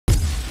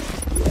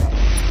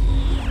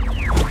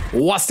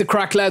What's the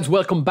crack, lads?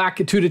 Welcome back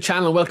to the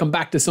channel. Welcome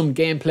back to some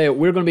gameplay.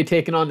 We're going to be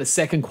taking on the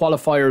second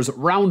qualifiers,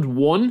 round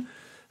one.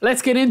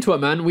 Let's get into it,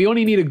 man. We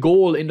only need a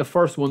goal in the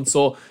first one,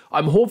 so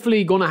I'm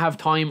hopefully going to have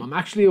time. I'm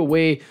actually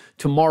away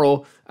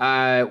tomorrow,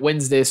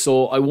 Wednesday,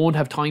 so I won't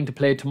have time to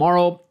play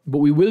tomorrow, but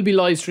we will be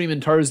live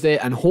streaming Thursday,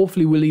 and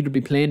hopefully we'll either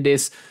be playing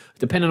this,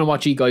 depending on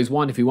what you guys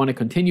want. If you want to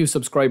continue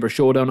Subscriber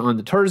Showdown on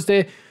the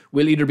Thursday,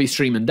 we'll either be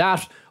streaming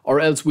that, or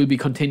else we'll be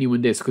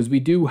continuing this, because we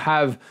do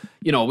have,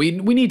 you know, we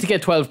need to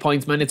get 12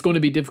 points, man. It's going to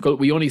be difficult.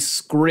 We only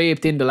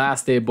scraped in the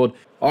last day, but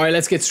all right,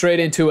 let's get straight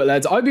into it,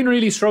 lads. I've been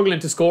really struggling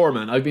to score,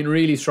 man. I've been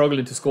really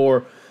struggling to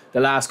score the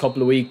last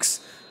couple of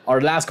weeks,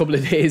 or last couple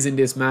of days in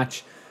this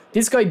match.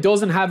 This guy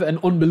doesn't have an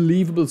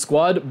unbelievable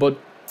squad, but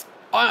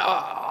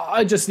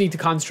I just need to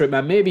concentrate,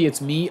 man. Maybe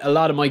it's me. A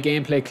lot of my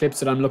gameplay clips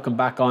that I'm looking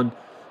back on,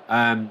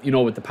 you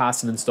know, with the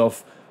passing and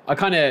stuff, I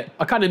kind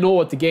of know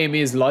what the game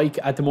is like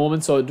at the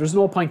moment, so there's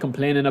no point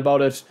complaining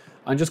about it.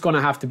 I'm just going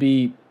to have to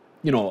be,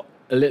 you know,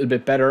 a little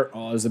bit better.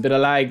 Oh, there's a bit of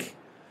lag,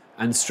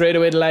 and straight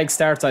away the lag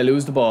starts, I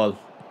lose the ball,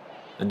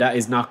 and that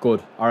is not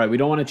good. All right, we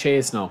don't want to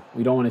chase now.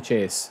 We don't want to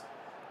chase.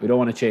 We don't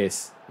want to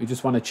chase. We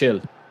just want to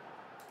chill.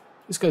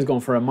 This guy's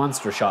going for a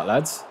monster shot,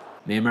 lads.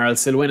 Neymar will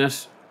still win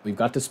it. We've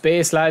got the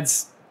space,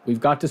 lads.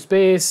 We've got the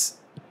space.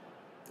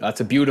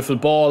 That's a beautiful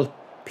ball.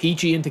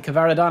 Peachy into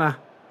Cavaradonna.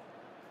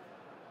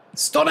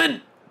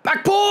 Stunning.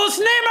 Back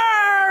post,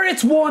 Neymar!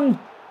 It's one.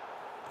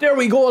 There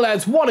we go,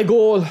 lads. What a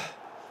goal.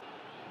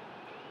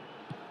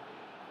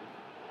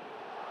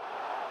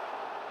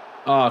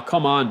 Oh,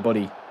 come on,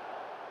 buddy.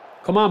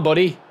 Come on,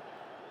 buddy.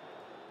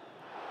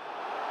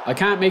 I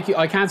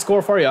can't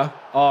score for you.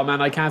 Oh, man,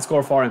 I can't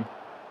score for him.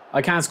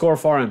 I can't score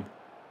for him.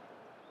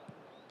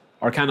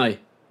 Or can I?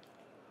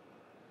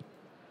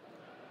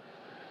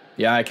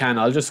 Yeah, I can.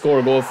 I'll just score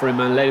a goal for him,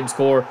 man. Let him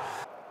score.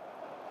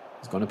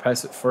 He's going to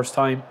press it first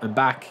time and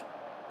back.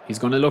 He's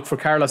going to look for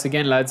Carlos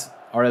again, lads,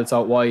 or else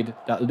out wide.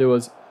 That'll do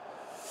us.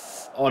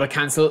 Oh, the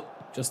cancel.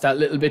 Just that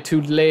little bit too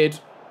delayed.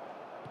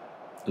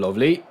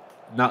 Lovely.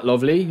 Not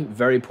lovely.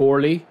 Very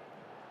poorly.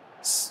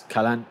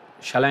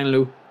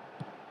 Shalanlu.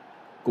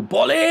 Good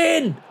ball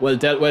in. Well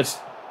dealt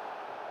with.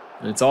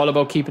 And it's all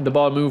about keeping the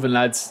ball moving,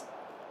 lads.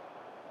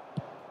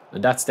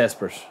 And that's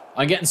desperate.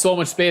 I'm getting so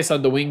much space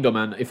on the wing, though,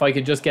 man. If I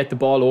can just get the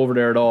ball over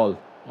there at all.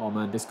 Oh,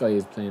 man, this guy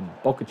is playing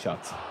bucket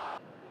shots.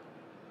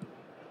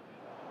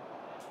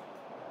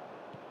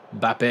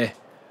 Mbappe.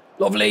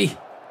 Lovely.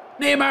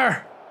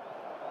 Neymar.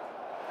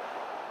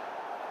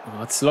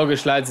 Oh, it's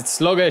sluggish, lads. It's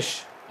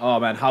sluggish. Oh,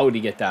 man, how did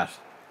he get that?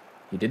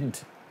 He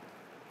didn't.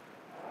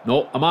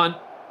 No, I'm on.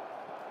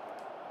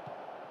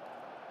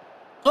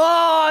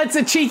 Oh, it's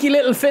a cheeky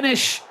little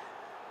finish.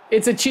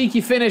 It's a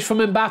cheeky finish from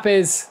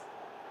Mbappe's.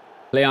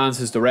 Leon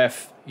says the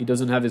ref. He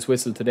doesn't have his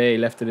whistle today. He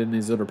left it in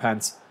his other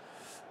pants.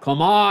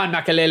 Come on,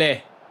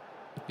 Makalele.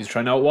 He's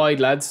trying out wide,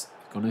 lads.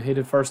 He's going to hit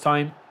it first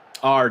time.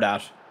 Or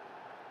that.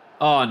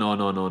 Oh,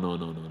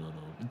 no.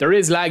 There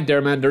is lag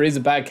there, man. There is a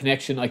bad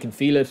connection. I can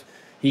feel it.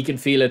 He can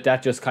feel it.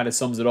 That just kind of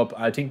sums it up.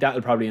 I think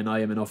that'll probably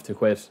annoy him enough to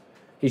quit.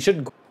 He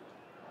shouldn't.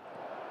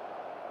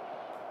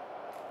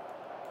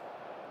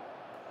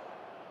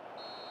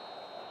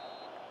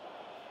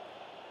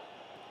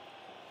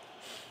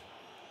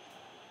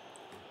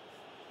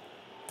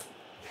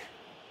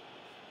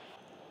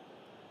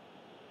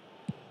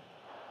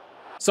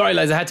 Sorry,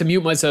 lads, I had to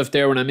mute myself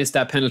there when I missed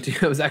that penalty.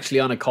 I was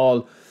actually on a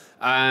call.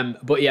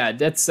 But yeah,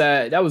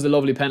 that was a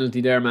lovely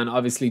penalty there, man.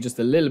 Obviously, just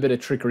a little bit of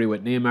trickery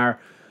with Neymar.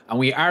 And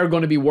we are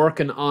going to be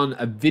working on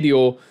a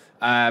video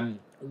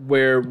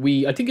where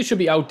I think it should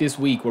be out this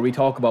week, where we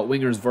talk about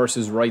wingers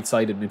versus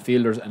right-sided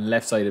midfielders and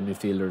left-sided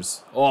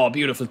midfielders. Oh,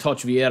 beautiful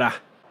touch, Vieira.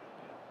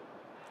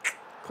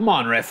 Come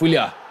on, ref, will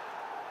ya?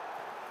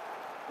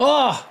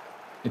 Oh,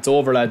 it's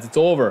over, lads. It's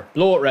over.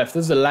 Blow it, ref.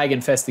 This is a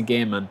lag-infested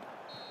game, man.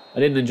 I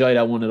didn't enjoy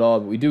that one at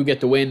all, but we do get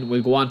the win.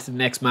 We'll go on to the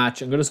next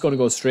match. I'm just going to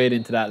go straight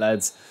into that,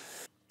 lads.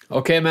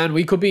 Okay, man,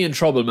 we could be in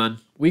trouble, man.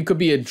 We could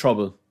be in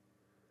trouble.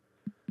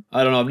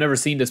 I don't know, I've never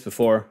seen this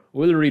before.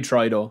 We'll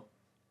retry, though.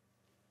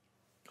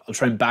 I'll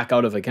try and back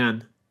out if I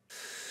can.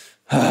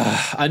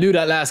 I knew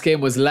that last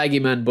game was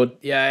laggy, man, but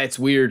yeah, it's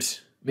weird.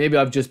 Maybe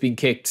I've just been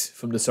kicked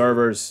from the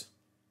servers.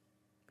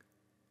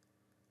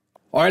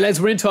 All right, lads,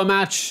 we're into a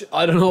match.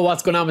 I don't know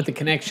what's going on with the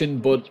connection,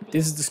 but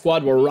this is the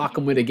squad we're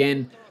rocking with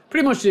again.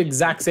 Pretty much the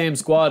exact same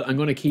squad. I'm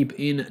going to keep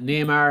in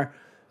Neymar.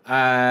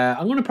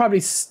 I'm going to probably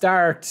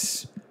start...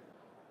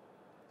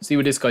 See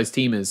what this guy's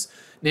team is.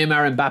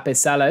 Neymar, Mbappe,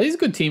 Salah. He's a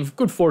good team.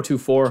 Good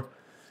 4-2-4.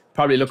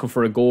 Probably looking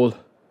for a goal.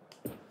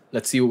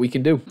 Let's see what we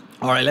can do.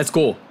 All right, let's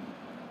go.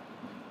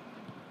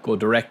 Go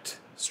direct.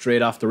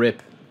 Straight off the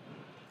rip.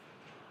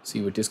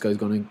 See what this guy's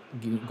going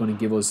to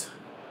give us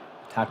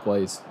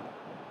attack-wise.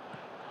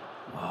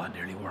 Oh, it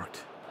nearly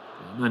worked.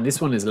 Oh, man, this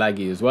one is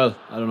laggy as well.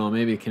 I don't know.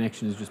 Maybe the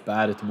connection is just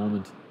bad at the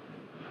moment.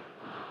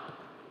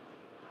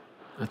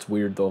 That's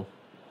weird, though.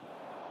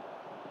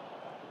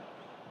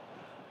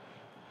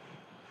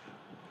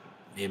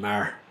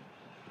 Neymar.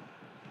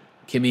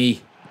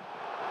 Kimi.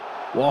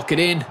 Walk it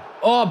in.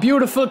 Oh,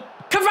 beautiful.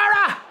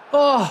 Cavara!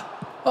 Oh,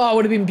 it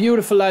would have been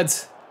beautiful,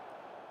 lads.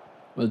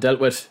 Well dealt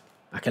with.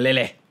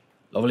 Makalele.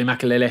 Lovely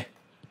Makalele.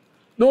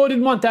 No, I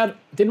didn't want that.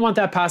 Didn't want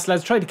that pass,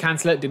 lads. Tried to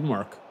cancel it. Didn't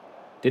work.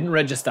 Didn't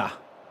register.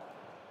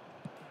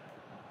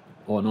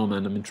 Oh no,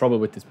 man. I'm in trouble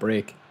with this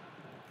break.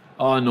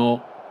 Oh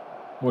no.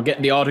 We're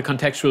getting the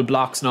auto-contextual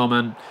blocks now,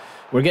 man.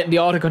 We're getting the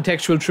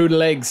auto-contextual through the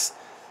legs.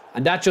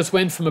 And that just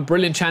went from a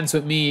brilliant chance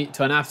with me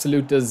to an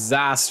absolute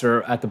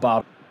disaster at the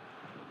bottom.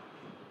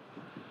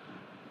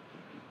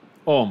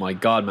 Oh my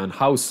god, man.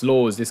 How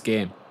slow is this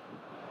game?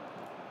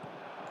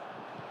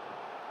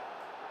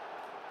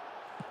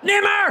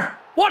 Neymar!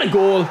 What a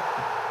goal!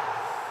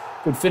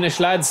 Good finish,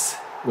 lads.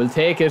 We'll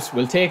take it.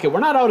 We'll take it. We're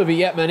not out of it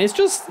yet, man. It's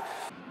just...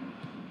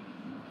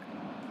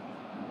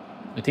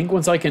 I think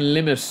once I can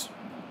limit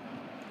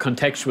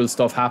contextual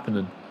stuff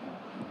happening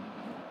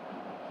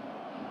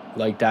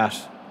like that.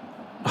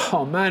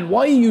 Oh, man.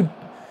 Why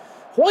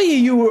are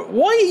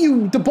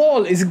you... The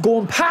ball is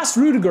going past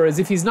Rudiger as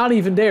if he's not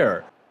even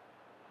there.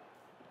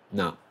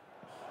 No.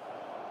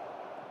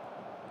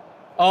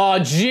 Oh,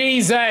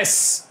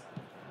 Jesus!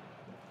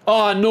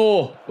 Oh,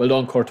 no. Well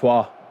done,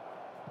 Courtois.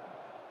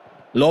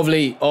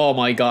 Lovely. Oh,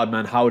 my God,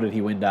 man. How did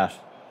he win that?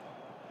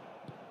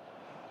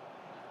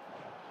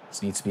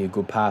 This needs to be a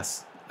good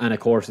pass. And, of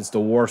course, it's the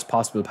worst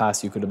possible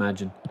pass you could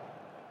imagine.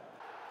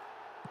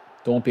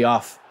 Don't be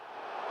off.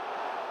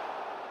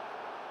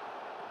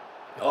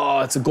 Oh,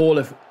 it's a goal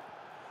if...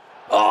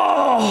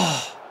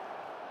 Oh!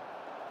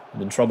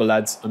 I'm in trouble,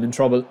 lads. I'm in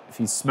trouble. If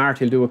he's smart,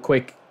 he'll do it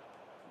quick.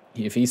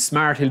 If he's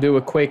smart, he'll do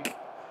it quick.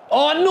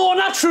 Oh, no,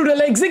 not through the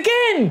legs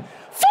again!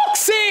 Fuck's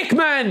sake,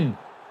 man!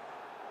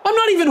 I'm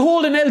not even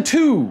holding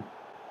L2.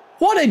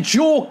 What a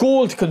joke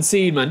goal to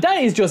concede, man.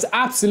 That is just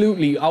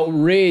absolutely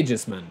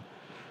outrageous, man.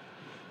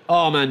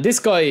 Oh, man, this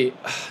guy...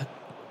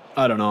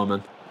 I don't know,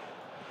 man.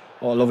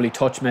 Oh, lovely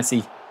touch,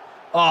 Messi.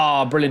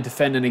 Oh, brilliant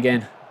defending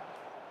again.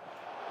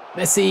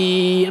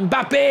 Messi,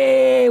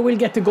 Mbappe will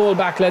get the goal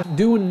back, lad.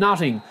 Doing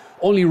nothing.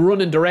 Only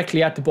running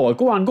directly at the ball.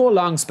 Go on, go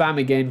long spam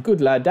again.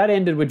 Good lad. That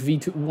ended with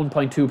V2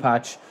 1.2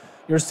 patch.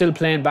 You're still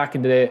playing back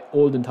in the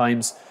olden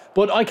times.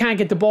 But I can't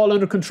get the ball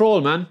under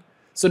control, man.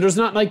 So there's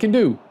nothing I can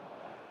do.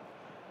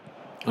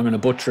 I'm going to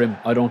butcher him.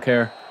 I don't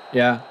care.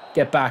 Yeah,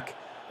 get back.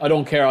 I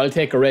don't care. I'll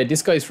take a red.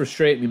 This guy's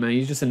frustrating me, man.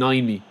 He's just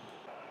annoying me.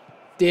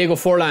 Diego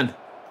Forlan.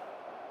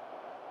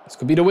 This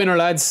could be the winner,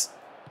 lads.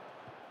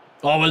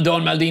 Oh, well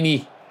done,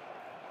 Maldini.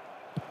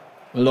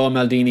 Well done,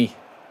 Maldini.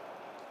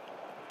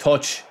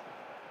 Touch.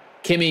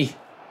 Kimi.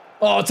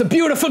 Oh, it's a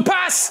beautiful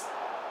pass.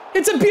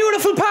 It's a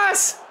beautiful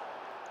pass.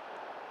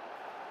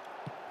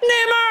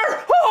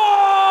 Neymar.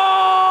 Oh!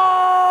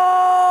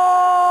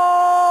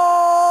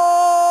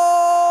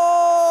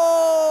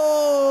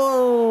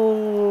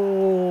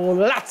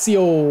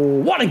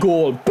 Lazio. What a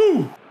goal.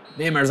 Boom.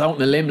 Neymar's out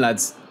on a limb,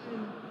 lads.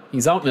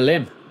 He's out on a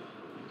limb.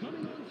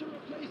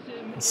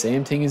 The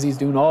same thing as he's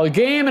doing all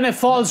game, and it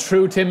falls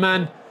through to him,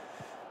 man.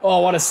 Oh,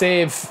 what a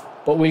save.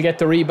 But we'll get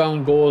the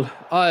rebound goal.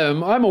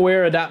 I'm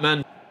aware of that,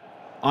 man.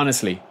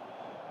 Honestly.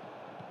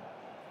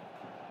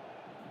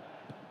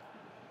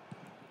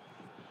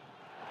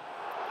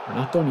 We're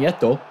not done yet,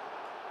 though.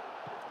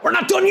 We're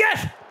not done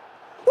yet!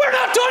 We're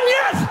not done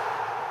yet!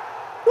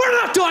 We're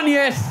not done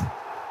yet!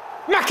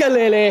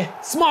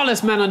 Makalele,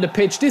 smallest man on the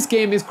pitch. This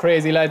game is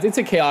crazy, lads. It's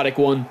a chaotic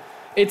one.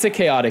 It's a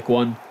chaotic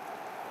one.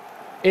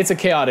 It's a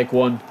chaotic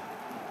one.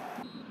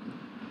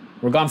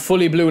 We're gone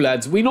fully blue,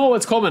 lads. We know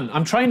what's coming.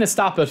 I'm trying to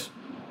stop it.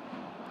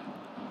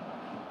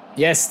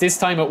 Yes, this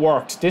time it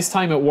worked. This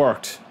time it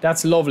worked.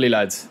 That's lovely,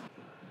 lads.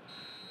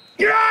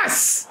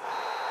 Yes!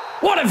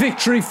 What a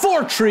victory.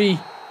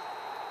 4-3.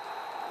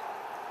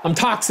 I'm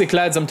toxic,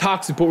 lads. I'm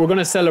toxic, but we're going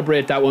to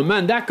celebrate that one.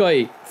 Man, that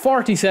guy,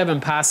 47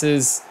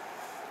 passes.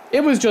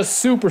 It was just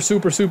super,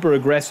 super, super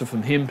aggressive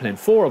from him, playing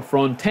 4 up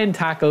front, 10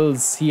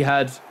 tackles he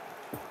had.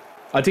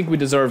 I think we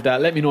deserve that.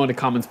 Let me know in the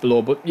comments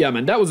below. But yeah,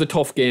 man, that was a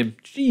tough game.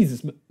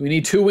 Jesus, man. We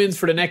need 2 wins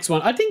for the next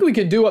one. I think we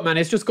can do it, man.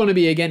 It's just going to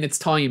be, again, it's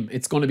time.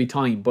 It's going to be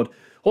time. But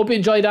hope you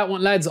enjoyed that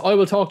one, lads. I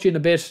will talk to you in a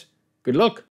bit. Good luck.